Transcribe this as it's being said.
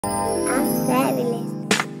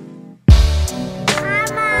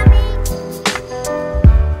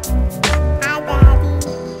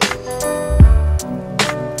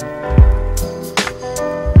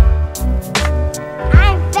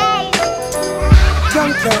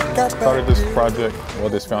Started this project, or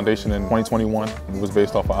this foundation, in 2021. It was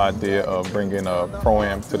based off an idea of bringing a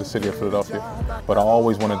Proam to the city of Philadelphia. But I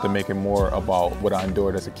always wanted to make it more about what I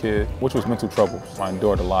endured as a kid, which was mental troubles. I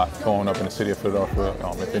endured a lot growing up in the city of Philadelphia.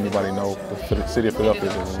 If anybody knows, the city of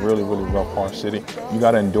Philadelphia is a really, really rough, harsh city. You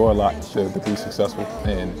got to endure a lot to be successful.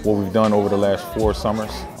 And what we've done over the last 4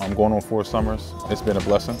 summers, I'm going on 4 summers, it's been a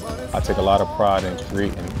blessing. I take a lot of pride in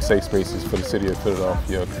creating safe spaces for the city of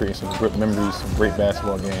Philadelphia, creating some great memories, some great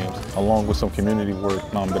basketball games, along with some community work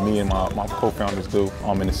that me and my co-founders do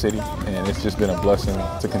in the city. And it's just been a blessing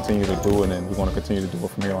to continue to do it, and we're going to continue to do it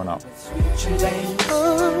from here on out.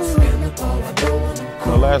 In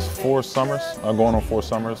the last 4 summers, going on 4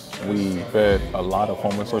 summers, we fed a lot of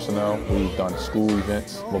homeless personnel. We've done school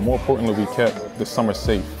events, but more importantly, we kept the summer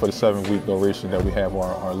safe for the 7-week duration that we have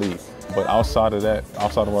our league. But outside of that,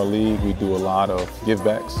 outside of our league, we do a lot of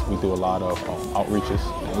give-backs. We do a lot of outreaches,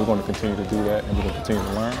 and we're going to continue to do that, and we're going to continue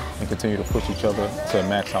to learn and continue to push each other to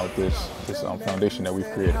max out this foundation that we've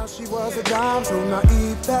created. I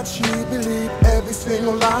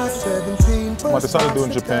decided to do it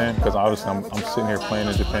in Japan because obviously I'm sitting here playing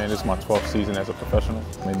in Japan. This is my 12th season as a professional.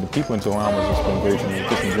 I mean, the people in Toyama has just been great to me,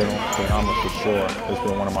 just in general. Toyama for sure has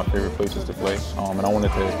been one of my favorite places to play. And I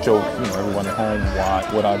wanted to show everyone at home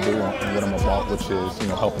what I do and what I'm about, which is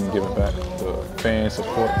helping and giving back. The fan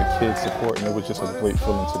support, the kids support, and it was just a great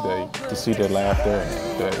feeling today to see their laughter,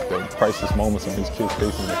 the priceless moments of these kids'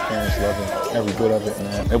 faces, their parents loving every bit of it,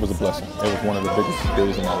 man. It was a blessing. It was one of the biggest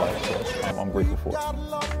days in my life, so I'm grateful for it.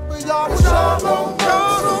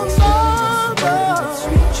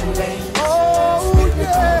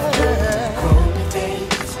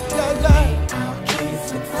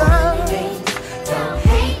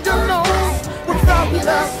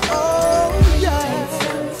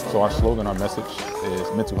 So our slogan, our message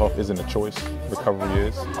is mental health isn't a choice, recovery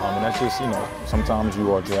is. And that's just, sometimes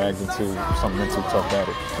you are dragged into some mental tough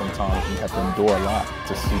battle. Sometimes you have to endure a lot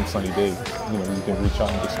to see sunny days. You can reach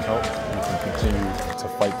out and get some help. You can continue to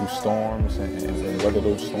fight through storms and weather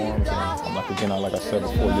those storms. And like I said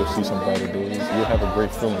before, you'll see some brighter days. You'll have a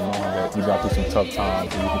great feeling knowing that you got through some tough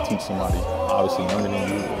times and you can teach somebody obviously younger than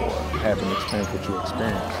you or having experienced what you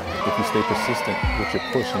experienced. If you stay persistent with your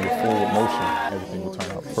push and your forward motion, everything will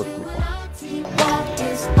turn out perfectly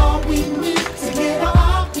fine.